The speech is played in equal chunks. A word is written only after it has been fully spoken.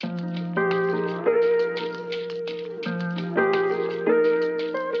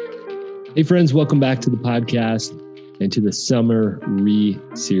Hey friends, welcome back to the podcast and to the Summer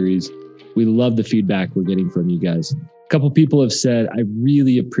Re-series. We love the feedback we're getting from you guys. A couple people have said, I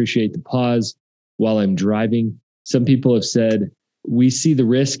really appreciate the pause while I'm driving. Some people have said, we see the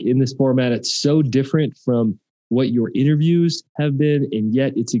risk in this format. It's so different from what your interviews have been, and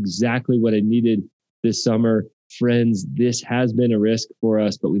yet it's exactly what I needed this summer. Friends, this has been a risk for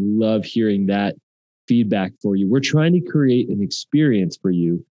us, but we love hearing that feedback for you. We're trying to create an experience for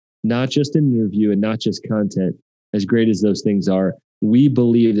you, not just an interview and not just content. As great as those things are, we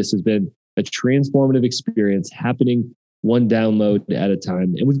believe this has been a transformative experience happening one download at a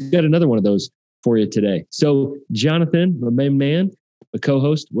time. And we've got another one of those for you today. So Jonathan, my main man, a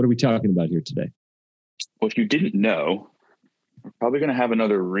co-host, what are we talking about here today? Well, if you didn't know, we're probably going to have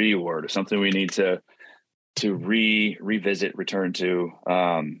another reword or something we need to revisit, return to.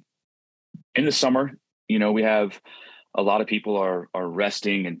 In the summer, we have a lot of people are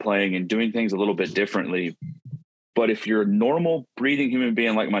resting and playing and doing things a little bit differently. But if you're a normal breathing human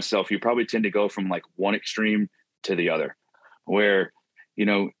being like myself, you probably tend to go from like one extreme to the other, where,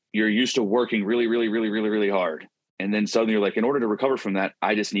 you're used to working really, really, really, really, really hard. And then suddenly you're like, in order to recover from that,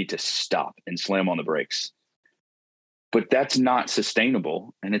 I just need to stop and slam on the brakes. But that's not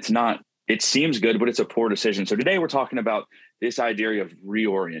sustainable. And it seems good, but it's a poor decision. So today we're talking about this idea of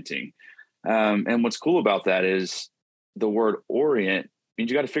reorienting. And what's cool about that is the word orient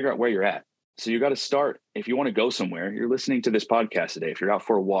means you got to figure out where you're at. So you got to start, if you want to go somewhere, you're listening to this podcast today. If you're out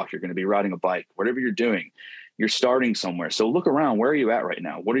for a walk, you're going to be riding a bike, whatever you're doing, you're starting somewhere. So look around. Where are you at right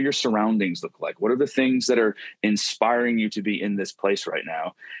now? What do your surroundings look like? What are the things that are inspiring you to be in this place right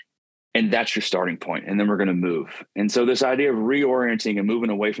now? And that's your starting point. And then we're going to move. And so this idea of reorienting and moving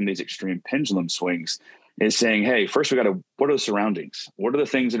away from these extreme pendulum swings is saying, hey, first what are the surroundings? What are the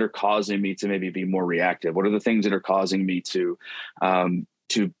things that are causing me to maybe be more reactive? What are the things that are causing me to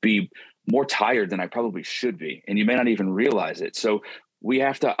be more tired than I probably should be? And you may not even realize it. So we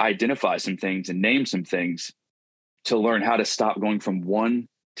have to identify some things and name some things to learn how to stop going from one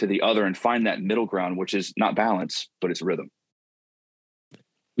to the other and find that middle ground, which is not balance, but it's rhythm.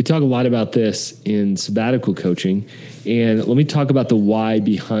 We talk a lot about this in sabbatical coaching, and let me talk about the why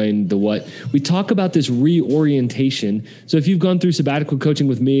behind the what. We talk about this reorientation. So if you've gone through sabbatical coaching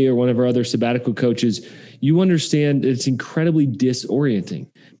with me or one of our other sabbatical coaches, you understand it's incredibly disorienting.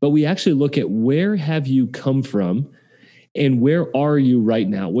 But we actually look at where have you come from and where are you right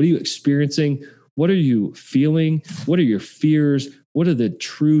now? What are you experiencing? What are you feeling? What are your fears? What are the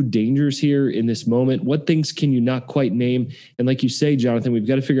true dangers here in this moment? What things can you not quite name? And like you say, Jonathan, we've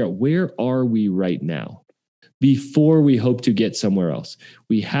got to figure out where are we right now before we hope to get somewhere else.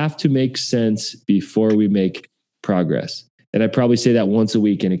 We have to make sense before we make progress. And I probably say that once a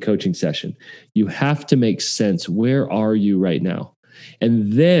week in a coaching session. You have to make sense. Where are you right now?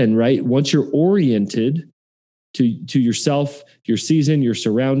 And then, right, once you're oriented to yourself, your season, your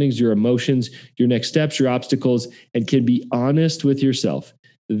surroundings, your emotions, your next steps, your obstacles, and can be honest with yourself,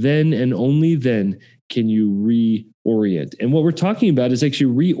 then and only then can you reorient. And what we're talking about is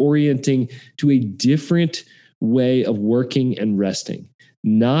actually reorienting to a different way of working and resting.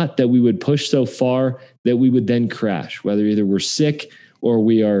 Not that we would push so far that we would then crash, whether either we're sick or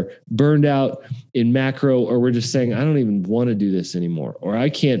we are burned out in macro, or we're just saying, I don't even want to do this anymore, or I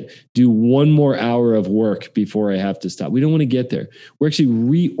can't do one more hour of work before I have to stop. We don't want to get there. We're actually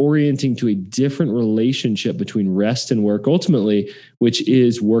reorienting to a different relationship between rest and work, ultimately, which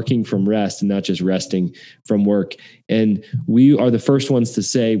is working from rest and not just resting from work. And we are the first ones to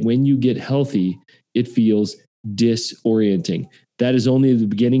say, when you get healthy, it feels disorienting. That is only the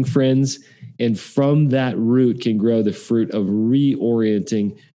beginning, friends. And from that root can grow the fruit of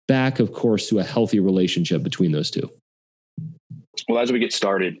reorienting back, of course, to a healthy relationship between those two. Well, as we get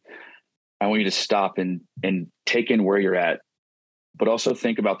started, I want you to stop and take in where you're at, but also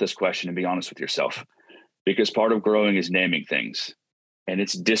think about this question and be honest with yourself, because part of growing is naming things, and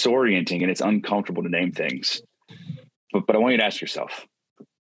it's disorienting and it's uncomfortable to name things. But I want you to ask yourself,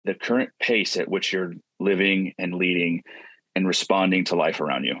 the current pace at which you're living and leading and responding to life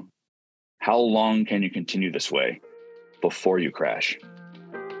around you, how long can you continue this way before you crash?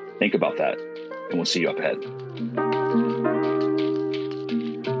 Think about that, and we'll see you up ahead.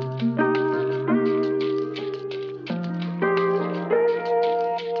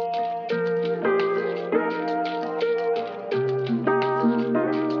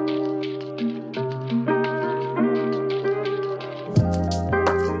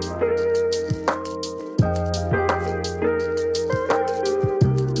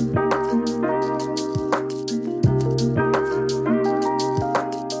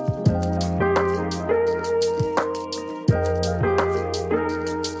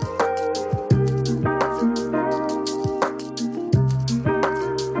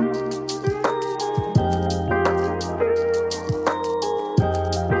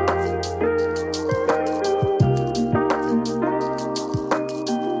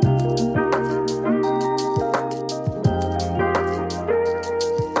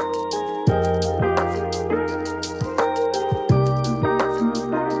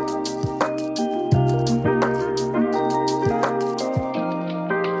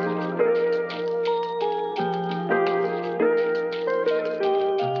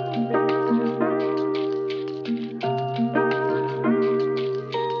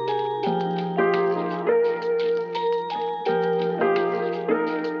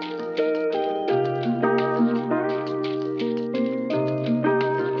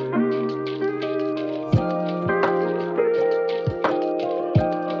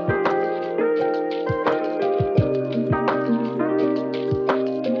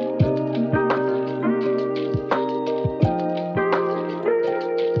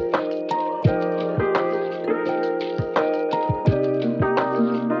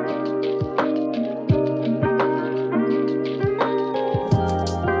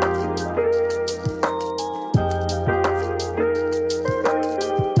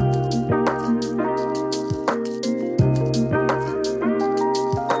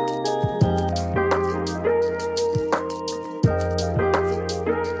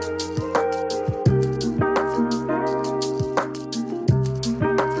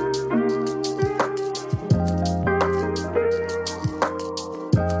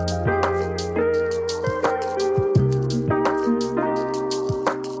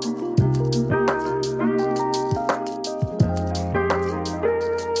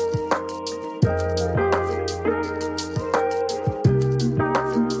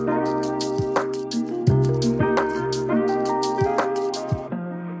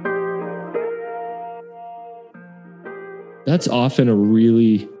 That's often a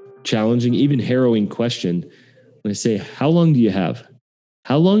really challenging, even harrowing question. When I say, how long do you have?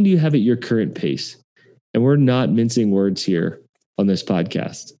 How long do you have at your current pace? And we're not mincing words here on this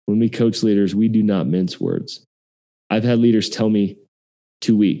podcast. When we coach leaders, we do not mince words. I've had leaders tell me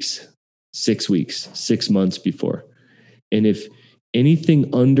 2 weeks, 6 weeks, 6 months before. And if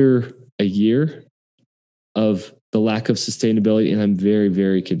anything under a year of the lack of sustainability, and I'm very,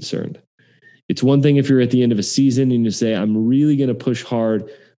 very concerned. It's one thing if you're at the end of a season and you say, I'm really going to push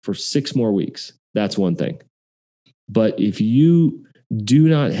hard for 6 more weeks. That's one thing. But if you do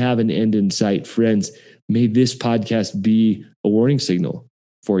not have an end in sight, friends, may this podcast be a warning signal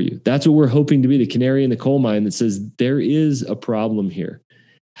for you. That's what we're hoping to be, the canary in the coal mine that says there is a problem here.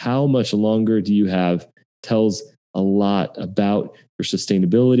 How much longer do you have tells a lot about your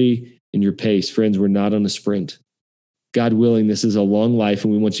sustainability and your pace. Friends, we're not on a sprint. God willing, this is a long life,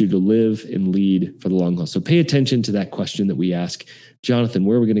 and we want you to live and lead for the long haul. So pay attention to that question that we ask. Jonathan,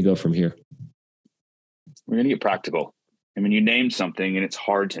 where are we going to go from here? We're going to get practical. I mean, you name something and it's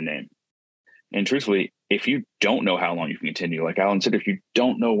hard to name. And truthfully, if you don't know how long you can continue, like Alan said, if you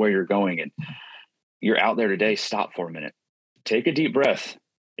don't know where you're going and you're out there today, stop for a minute. Take a deep breath.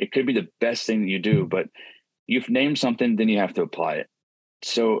 It could be the best thing that you do, but you've named something, then you have to apply it.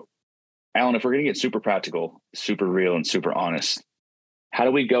 So, Alan, if we're going to get super practical, super real, and super honest, how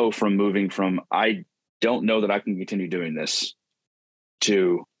do we go from moving from, I don't know that I can continue doing this,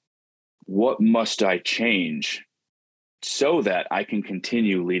 to what must I change so that I can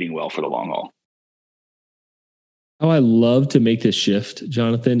continue leading well for the long haul? How I love to make this shift,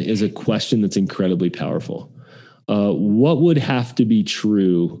 Jonathan, is a question that's incredibly powerful. What would have to be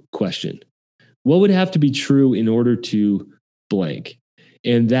true question? What would have to be true in order to blank?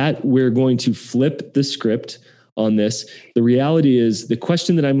 And that we're going to flip the script on this. The reality is the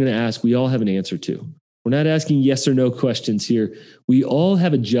question that I'm going to ask, we all have an answer to. We're not asking yes or no questions here. We all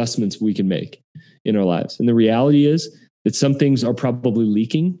have adjustments we can make in our lives. And the reality is that some things are probably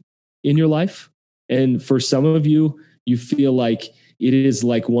leaking in your life. And for some of you, you feel like it is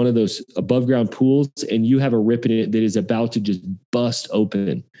like one of those above ground pools and you have a rip in it that is about to just bust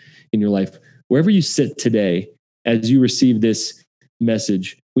open in your life. Wherever you sit today, as you receive this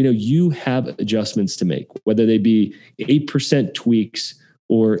message, we know you have adjustments to make, whether they be 8% tweaks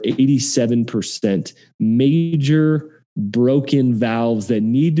or 87% major broken valves that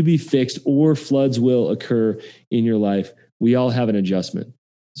need to be fixed or floods will occur in your life. We all have an adjustment.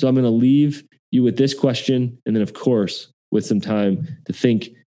 So I'm going to leave you with this question. And then, of course, with some time to think,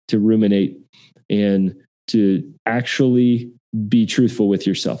 to ruminate, and to actually be truthful with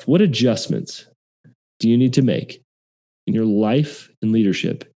yourself. What adjustments do you need to make in your life and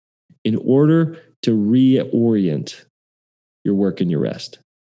leadership in order to reorient your work and your rest?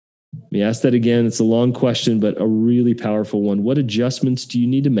 Let me ask that again. It's a long question, but a really powerful one. What adjustments do you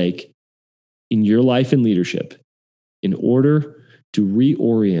need to make in your life and leadership in order to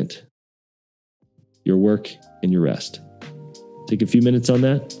reorient your work and your rest? Take a few minutes on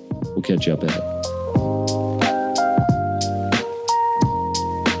that. We'll catch you up ahead.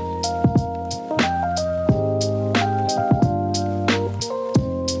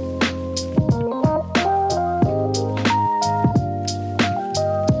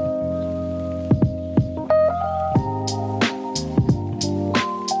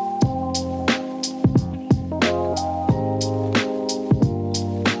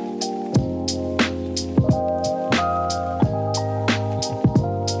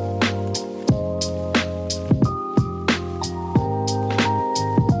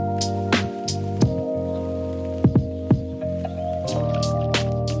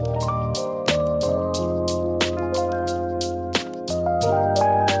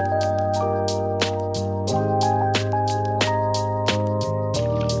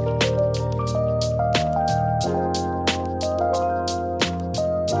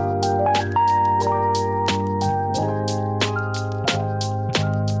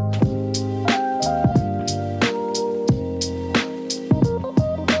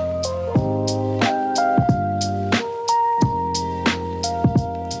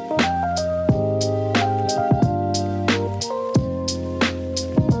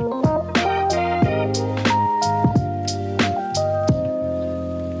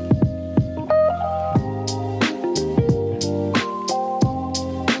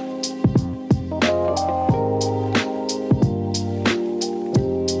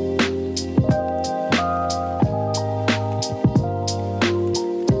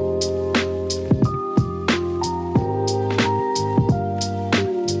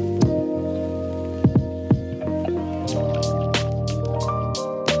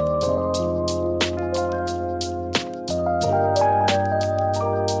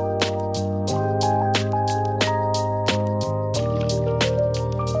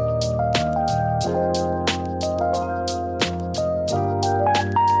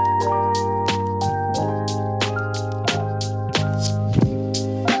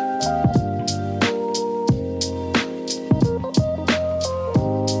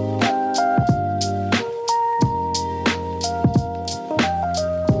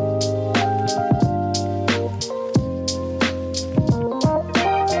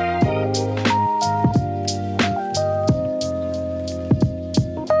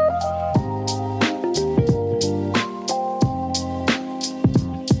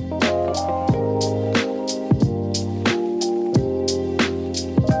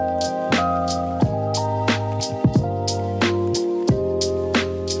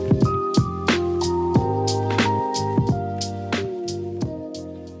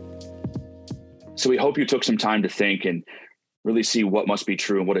 So we hope you took some time to think and really see what must be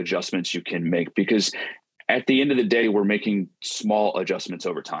true and what adjustments you can make, because at the end of the day, we're making small adjustments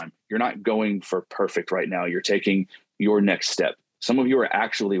over time. You're not going for perfect right now. You're taking your next step. Some of you are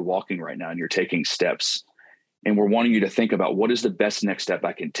actually walking right now and you're taking steps. And we're wanting you to think about, what is the best next step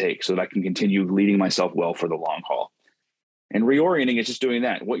I can take so that I can continue leading myself well for the long haul. And reorienting is just doing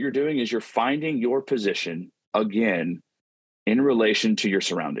that. What you're doing is you're finding your position again in relation to your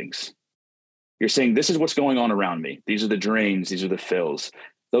surroundings. You're saying, this is what's going on around me. These are the drains. These are the fills.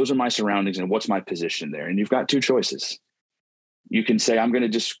 Those are my surroundings, and what's my position there? And you've got two choices. You can say, I'm going to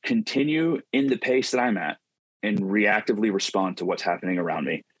just continue in the pace that I'm at and reactively respond to what's happening around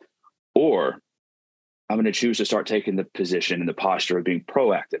me. Or I'm going to choose to start taking the position and the posture of being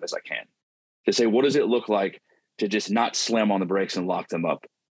proactive as I can. To say, what does it look like to just not slam on the brakes and lock them up,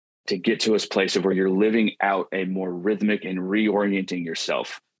 to get to a place of where you're living out a more rhythmic and reorienting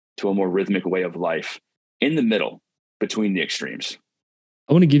yourself to a more rhythmic way of life in the middle between the extremes.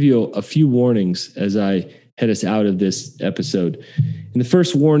 I want to give you a few warnings as I head us out of this episode. And the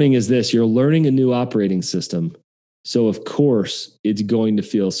first warning is this: you're learning a new operating system. So of course, it's going to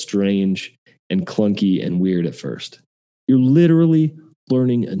feel strange and clunky and weird at first. You're literally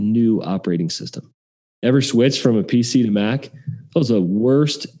learning a new operating system. Ever switched from a PC to Mac? That was the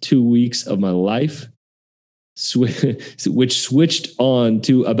worst 2 weeks of my life, which switched on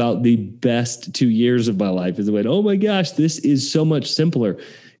to about the best 2 years of my life. Is the way, oh my gosh, this is so much simpler.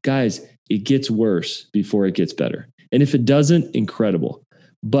 Guys, it gets worse before it gets better. And if it doesn't, incredible.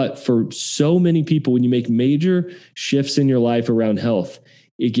 But for so many people, when you make major shifts in your life around health,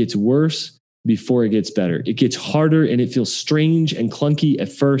 it gets worse before it gets better. It gets harder and it feels strange and clunky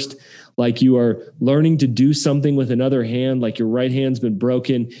at first, like you are learning to do something with another hand, like your right hand's been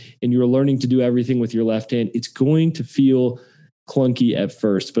broken and you're learning to do everything with your left hand. It's going to feel clunky at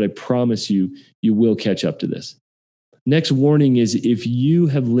first, but I promise you, you will catch up to this. Next warning is, if you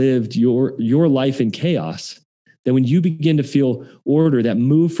have lived your life in chaos, then when you begin to feel order, that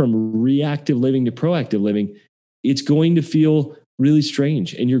move from reactive living to proactive living, it's going to feel really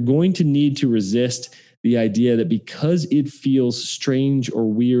strange. And you're going to need to resist the idea that because it feels strange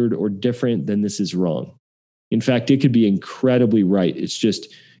or weird or different, then this is wrong. In fact, it could be incredibly right. It's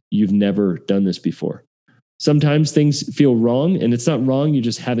just you've never done this before. Sometimes things feel wrong, and it's not wrong. You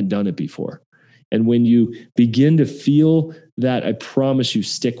just haven't done it before. And when you begin to feel that, I promise you,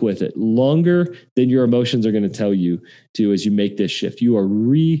 stick with it longer than your emotions are going to tell you to as you make this shift. You are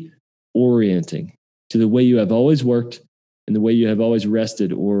reorienting to the way you have always worked and the way you have always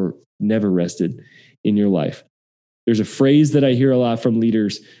rested or never rested in your life. There's a phrase that I hear a lot from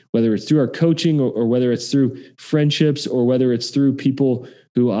leaders, whether it's through our coaching or whether it's through friendships or whether it's through people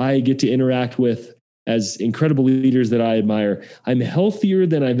who I get to interact with as incredible leaders that I admire. I'm healthier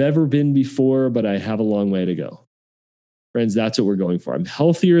than I've ever been before, but I have a long way to go. Friends, that's what we're going for. I'm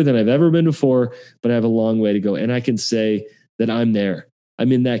healthier than I've ever been before, but I have a long way to go. And I can say that I'm there.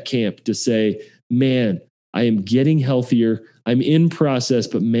 I'm in that camp to say, man, I am getting healthier. I'm in process,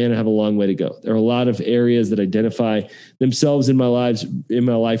 but man, I have a long way to go. There are a lot of areas that identify themselves in my life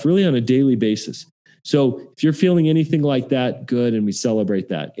really on a daily basis. So if you're feeling anything like that, good, and we celebrate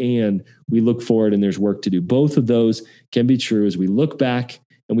that. And we look forward and there's work to do. Both of those can be true as we look back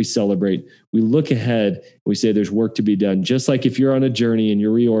and we celebrate. We look ahead and we say there's work to be done. Just like if you're on a journey and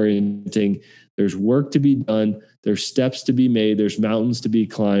you're reorienting, there's work to be done. There's steps to be made. There's mountains to be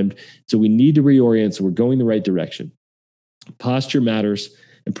climbed. So we need to reorient so we're going the right direction. Posture matters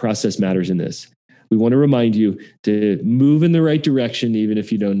and process matters in this. We want to remind you to move in the right direction, even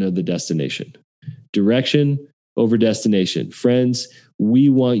if you don't know the destination. Direction over destination. Friends, we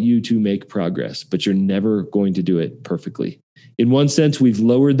want you to make progress, but you're never going to do it perfectly. In one sense, we've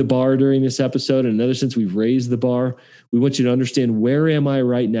lowered the bar during this episode. In another sense, we've raised the bar. We want you to understand, where am I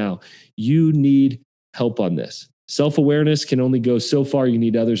right now? You need help on this. Self-awareness can only go so far. You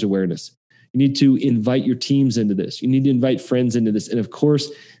need others' awareness. You need to invite your teams into this. You need to invite friends into this. And of course,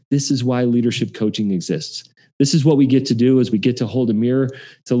 this is why leadership coaching exists. This is what we get to do, is we get to hold a mirror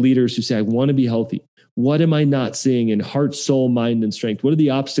to leaders who say, I want to be healthy. What am I not seeing in heart, soul, mind, and strength? What are the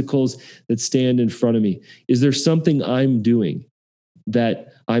obstacles that stand in front of me? Is there something I'm doing that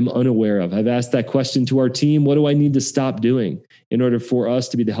I'm unaware of? I've asked that question to our team. What do I need to stop doing in order for us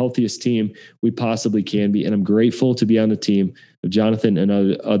to be the healthiest team we possibly can be? And I'm grateful to be on the team of Jonathan and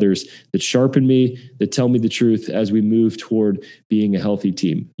others that sharpen me, that tell me the truth as we move toward being a healthy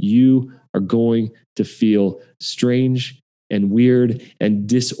team. You are going to feel strange and weird and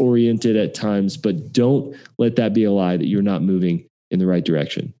disoriented at times, but don't let that be a lie that you're not moving in the right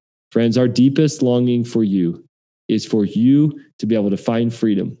direction. Friends, our deepest longing for you is for you to be able to find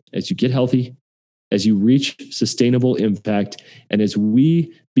freedom as you get healthy, as you reach sustainable impact and as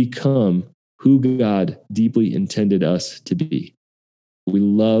we become who God deeply intended us to be. We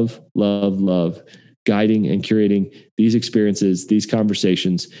love, love, love guiding and curating these experiences, these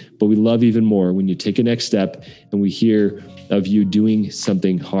conversations, but we love even more when you take a next step and we hear of you doing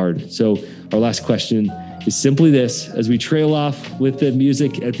something hard. So our last question is simply this, as we trail off with the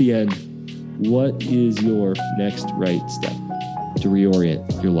music at the end: what is your next right step to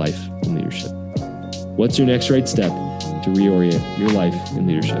reorient your life and leadership? What's your next right step to reorient your life and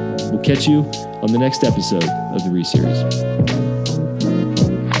leadership? We'll catch you on the next episode of the Re Series.